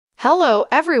Hello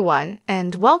everyone,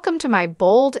 and welcome to my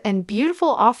bold and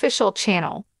beautiful official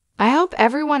channel. I hope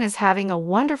everyone is having a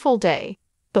wonderful day.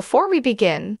 Before we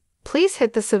begin, please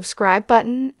hit the subscribe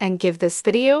button and give this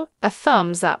video a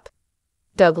thumbs up.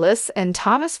 Douglas and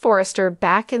Thomas Forrester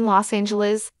back in Los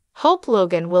Angeles. Hope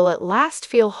Logan will at last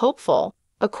feel hopeful,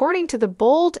 according to the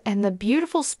bold and the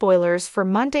beautiful spoilers for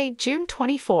Monday, June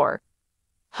 24.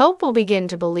 Hope will begin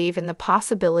to believe in the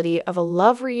possibility of a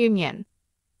love reunion.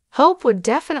 Hope would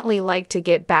definitely like to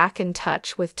get back in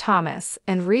touch with Thomas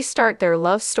and restart their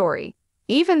love story,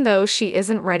 even though she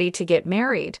isn't ready to get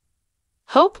married.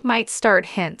 Hope might start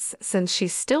hints since she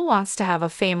still wants to have a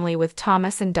family with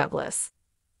Thomas and Douglas.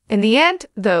 In the end,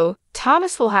 though,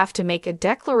 Thomas will have to make a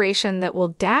declaration that will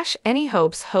dash any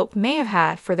hopes Hope may have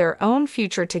had for their own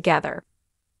future together.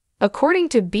 According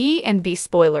to B&B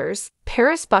spoilers,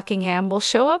 Paris Buckingham will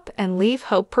show up and leave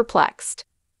Hope perplexed.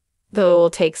 Though it will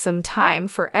take some time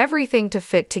for everything to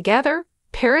fit together,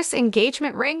 Paris'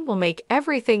 engagement ring will make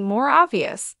everything more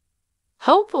obvious.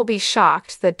 Hope will be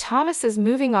shocked that Thomas is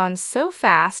moving on so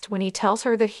fast when he tells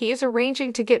her that he is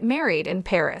arranging to get married in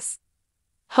Paris.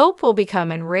 Hope will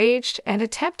become enraged and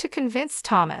attempt to convince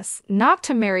Thomas not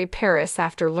to marry Paris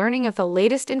after learning of the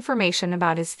latest information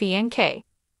about his fiancée.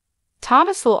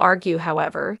 Thomas will argue,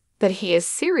 however, that he is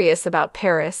serious about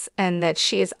Paris and that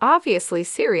she is obviously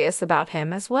serious about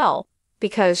him as well,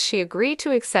 because she agreed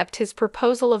to accept his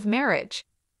proposal of marriage.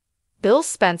 Bill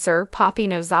Spencer, Poppy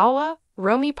Nozawa,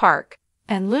 Romy Park,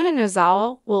 and Luna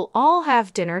Nozawa will all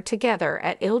have dinner together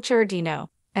at Il Giardino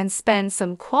and spend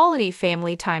some quality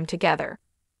family time together.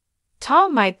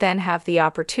 Tom might then have the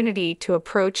opportunity to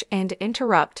approach and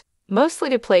interrupt, mostly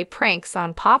to play pranks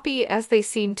on Poppy as they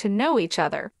seem to know each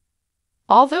other.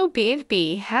 Although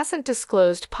B&B hasn't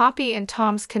disclosed Poppy and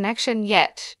Tom's connection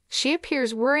yet, she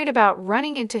appears worried about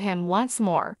running into him once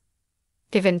more.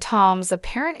 Given Tom's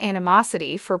apparent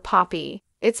animosity for Poppy,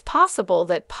 it's possible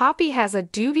that Poppy has a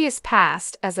dubious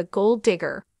past as a gold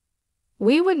digger.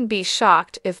 We wouldn't be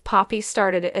shocked if Poppy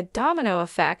started a domino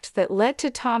effect that led to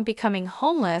Tom becoming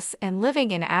homeless and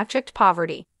living in abject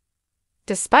poverty.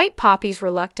 Despite Poppy's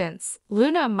reluctance,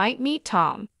 Luna might meet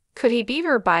Tom. Could he be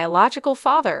her biological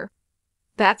father?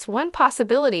 That's one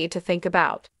possibility to think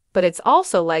about, but it's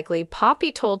also likely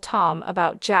Poppy told Tom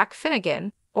about Jack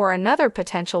Finnegan or another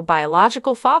potential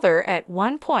biological father at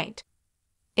one point.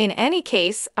 In any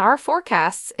case, our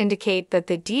forecasts indicate that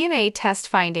the DNA test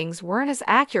findings weren't as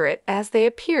accurate as they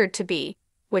appeared to be,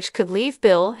 which could leave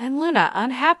Bill and Luna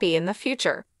unhappy in the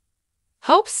future.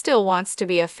 Hope still wants to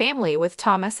be a family with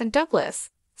Thomas and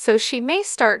Douglas, so she may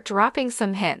start dropping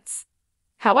some hints.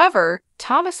 However,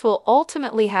 Thomas will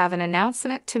ultimately have an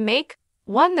announcement to make,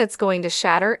 one that's going to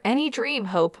shatter any dream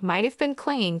Hope might have been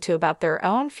clinging to about their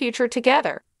own future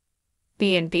together.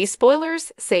 B&B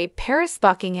spoilers say Paris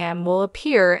Buckingham will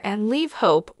appear and leave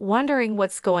Hope wondering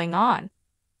what's going on.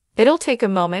 It'll take a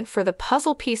moment for the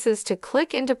puzzle pieces to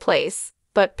click into place,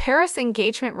 but Paris'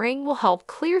 engagement ring will help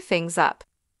clear things up.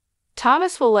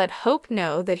 Thomas will let Hope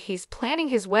know that he's planning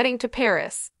his wedding to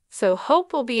Paris, so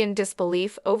Hope will be in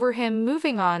disbelief over him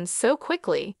moving on so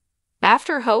quickly.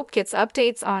 After Hope gets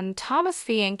updates on Thomas'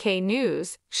 fiancé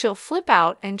news, she'll flip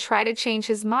out and try to change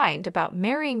his mind about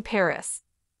marrying Paris.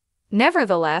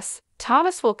 Nevertheless,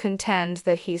 Thomas will contend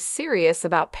that he's serious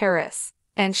about Paris,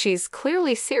 and she's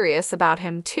clearly serious about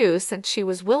him too since she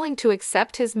was willing to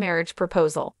accept his marriage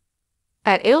proposal.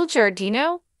 At Il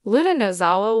Giardino, Luna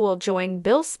Nozawa will join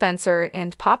Bill Spencer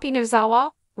and Poppy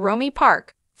Nozawa, Romy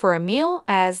Park, for a meal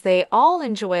as they all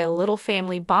enjoy a little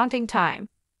family bonding time.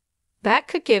 That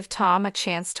could give Tom a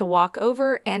chance to walk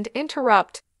over and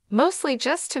interrupt, mostly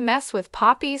just to mess with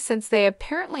Poppy since they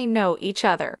apparently know each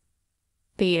other.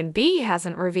 B&B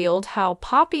hasn't revealed how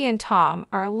Poppy and Tom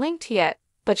are linked yet,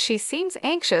 but she seems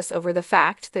anxious over the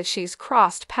fact that she's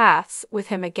crossed paths with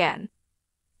him again.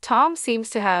 Tom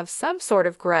seems to have some sort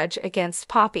of grudge against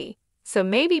Poppy, so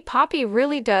maybe Poppy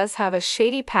really does have a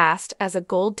shady past as a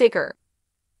gold digger.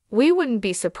 We wouldn't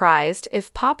be surprised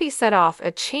if Poppy set off a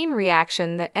chain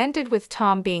reaction that ended with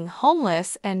Tom being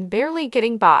homeless and barely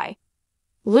getting by.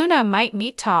 Luna might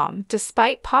meet Tom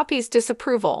despite Poppy's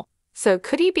disapproval, so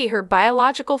could he be her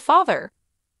biological father?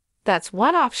 That's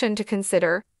one option to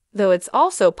consider, though it's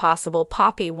also possible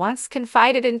Poppy once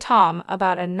confided in Tom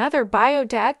about another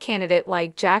bio-dad candidate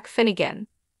like Jack Finnegan.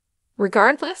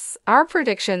 Regardless, our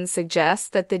predictions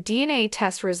suggest that the DNA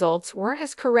test results weren't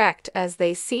as correct as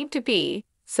they seem to be,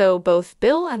 so both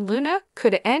Bill and Luna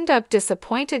could end up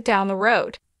disappointed down the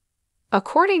road.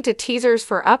 According to teasers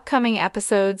for upcoming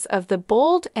episodes of The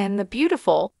Bold and the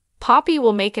Beautiful, Poppy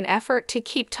will make an effort to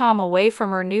keep Tom away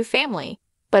from her new family,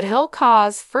 but he'll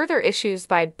cause further issues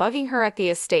by bugging her at the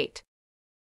estate.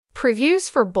 Previews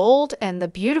for Bold and the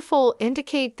Beautiful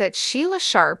indicate that Sheila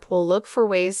Sharp will look for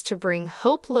ways to bring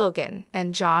Hope Logan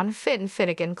and John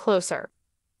Finnegan closer.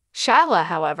 Sheila,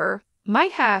 however,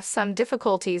 might have some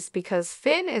difficulties because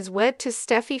Finn is wed to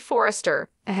Steffy Forrester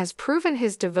and has proven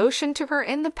his devotion to her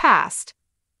in the past.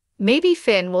 Maybe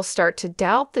Finn will start to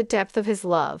doubt the depth of his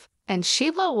love, and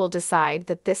Sheila will decide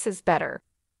that this is better.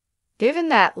 Given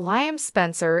that Liam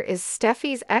Spencer is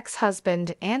Steffy's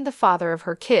ex-husband and the father of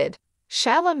her kid,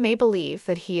 Sheila may believe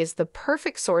that he is the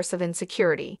perfect source of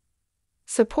insecurity.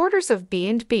 Supporters of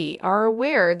B&B are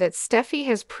aware that Steffy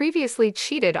has previously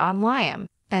cheated on Liam,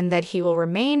 and that he will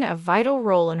remain a vital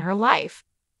role in her life.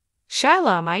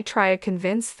 Sheila might try to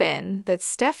convince Finn that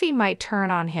Steffy might turn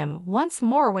on him once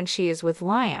more when she is with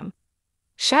Liam.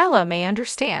 Sheila may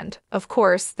understand, of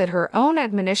course, that her own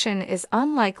admonition is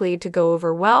unlikely to go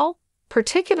over well,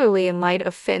 particularly in light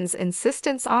of Finn's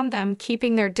insistence on them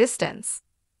keeping their distance.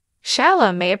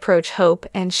 Sheila may approach Hope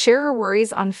and share her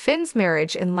worries on Finn's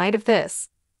marriage in light of this.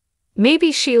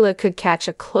 Maybe Sheila could catch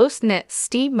a close-knit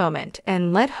Steve moment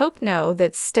and let Hope know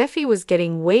that Steffy was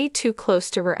getting way too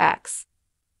close to her ex.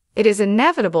 It is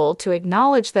inevitable to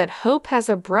acknowledge that Hope has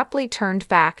abruptly turned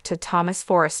back to Thomas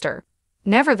Forrester.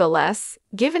 Nevertheless,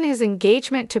 given his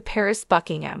engagement to Paris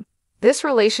Buckingham, this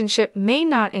relationship may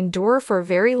not endure for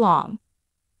very long.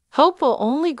 Hope will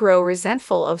only grow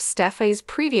resentful of Steffy's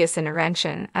previous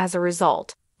intervention as a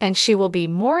result, and she will be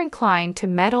more inclined to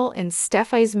meddle in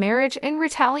Steffy's marriage in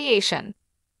retaliation.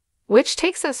 Which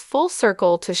takes us full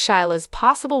circle to Sheila's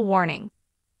possible warning.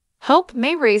 Hope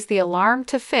may raise the alarm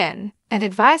to Finn and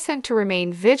advise him to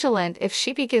remain vigilant if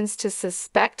she begins to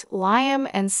suspect Liam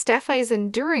and Steffy's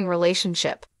enduring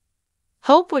relationship.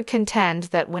 Hope would contend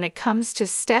that when it comes to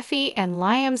Steffy and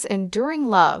Liam's enduring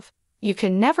love, you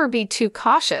can never be too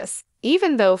cautious,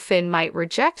 even though Finn might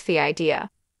reject the idea.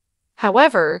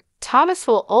 However, Thomas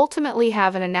will ultimately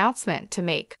have an announcement to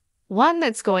make, one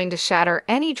that's going to shatter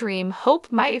any dream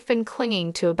Hope might have been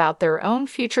clinging to about their own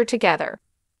future together.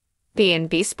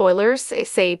 B&B spoilers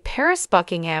say Paris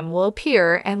Buckingham will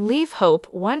appear and leave Hope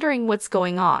wondering what's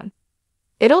going on.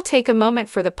 It'll take a moment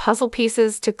for the puzzle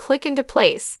pieces to click into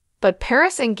place, but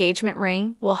Paris' engagement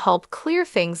ring will help clear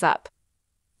things up.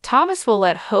 Thomas will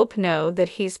let Hope know that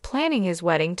he's planning his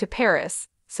wedding to Paris,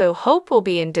 so Hope will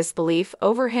be in disbelief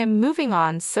over him moving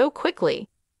on so quickly.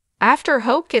 After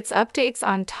Hope gets updates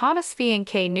on Thomas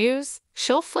V&K news,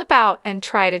 she'll flip out and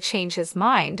try to change his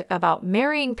mind about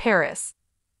marrying Paris.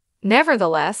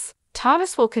 Nevertheless,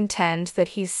 Thomas will contend that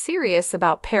he's serious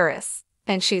about Paris,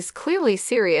 and she's clearly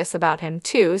serious about him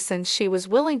too since she was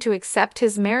willing to accept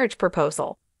his marriage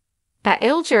proposal. At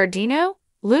Il Giardino,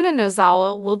 Luna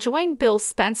Nozawa will join Bill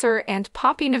Spencer and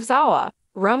Poppy Nozawa,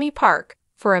 Romy Park,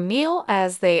 for a meal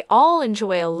as they all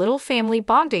enjoy a little family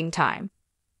bonding time.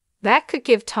 That could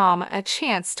give Tom a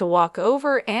chance to walk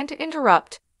over and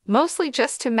interrupt, mostly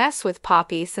just to mess with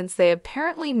Poppy since they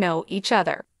apparently know each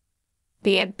other.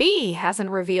 B&B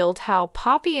hasn't revealed how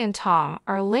Poppy and Tom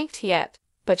are linked yet,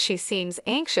 but she seems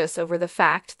anxious over the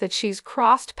fact that she's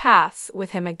crossed paths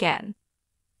with him again.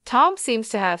 Tom seems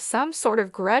to have some sort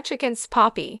of grudge against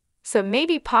Poppy, so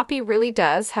maybe Poppy really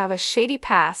does have a shady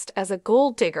past as a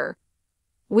gold digger.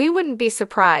 We wouldn't be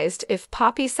surprised if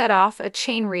Poppy set off a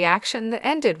chain reaction that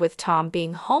ended with Tom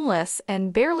being homeless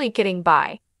and barely getting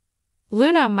by.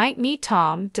 Luna might meet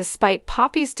Tom despite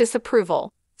Poppy's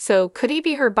disapproval, so could he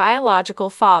be her biological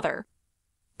father?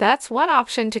 That's one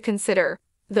option to consider,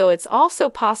 though it's also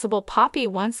possible Poppy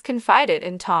once confided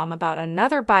in Tom about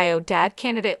another bio dad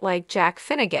candidate like Jack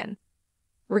Finnegan.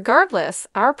 Regardless,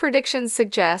 our predictions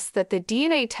suggest that the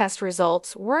DNA test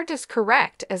results weren't as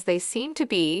correct as they seem to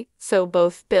be, so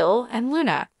both Bill and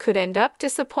Luna could end up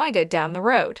disappointed down the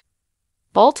road.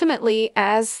 Ultimately,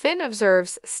 as Finn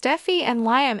observes Steffy and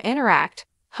Liam interact,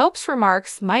 Hope's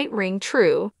remarks might ring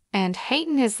true and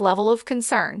heighten his level of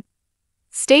concern.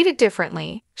 Stated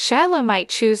differently, Sheila might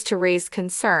choose to raise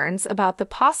concerns about the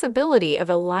possibility of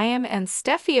a Liam and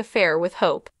Steffy affair with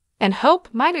Hope, and Hope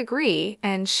might agree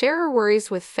and share her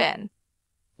worries with Finn.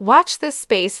 Watch this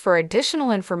space for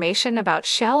additional information about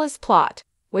Sheila's plot,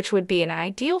 which would be an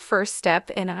ideal first step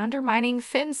in undermining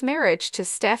Finn's marriage to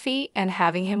Steffy and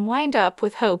having him wind up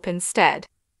with Hope instead.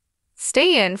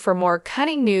 Stay in for more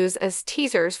cunning news as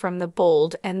teasers from The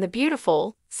Bold and the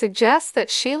Beautiful suggest that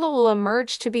Sheila will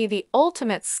emerge to be the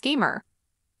ultimate schemer.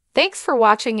 Thanks for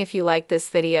watching if you like this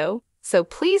video, so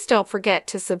please don't forget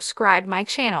to subscribe my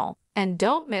channel and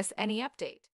don't miss any updates.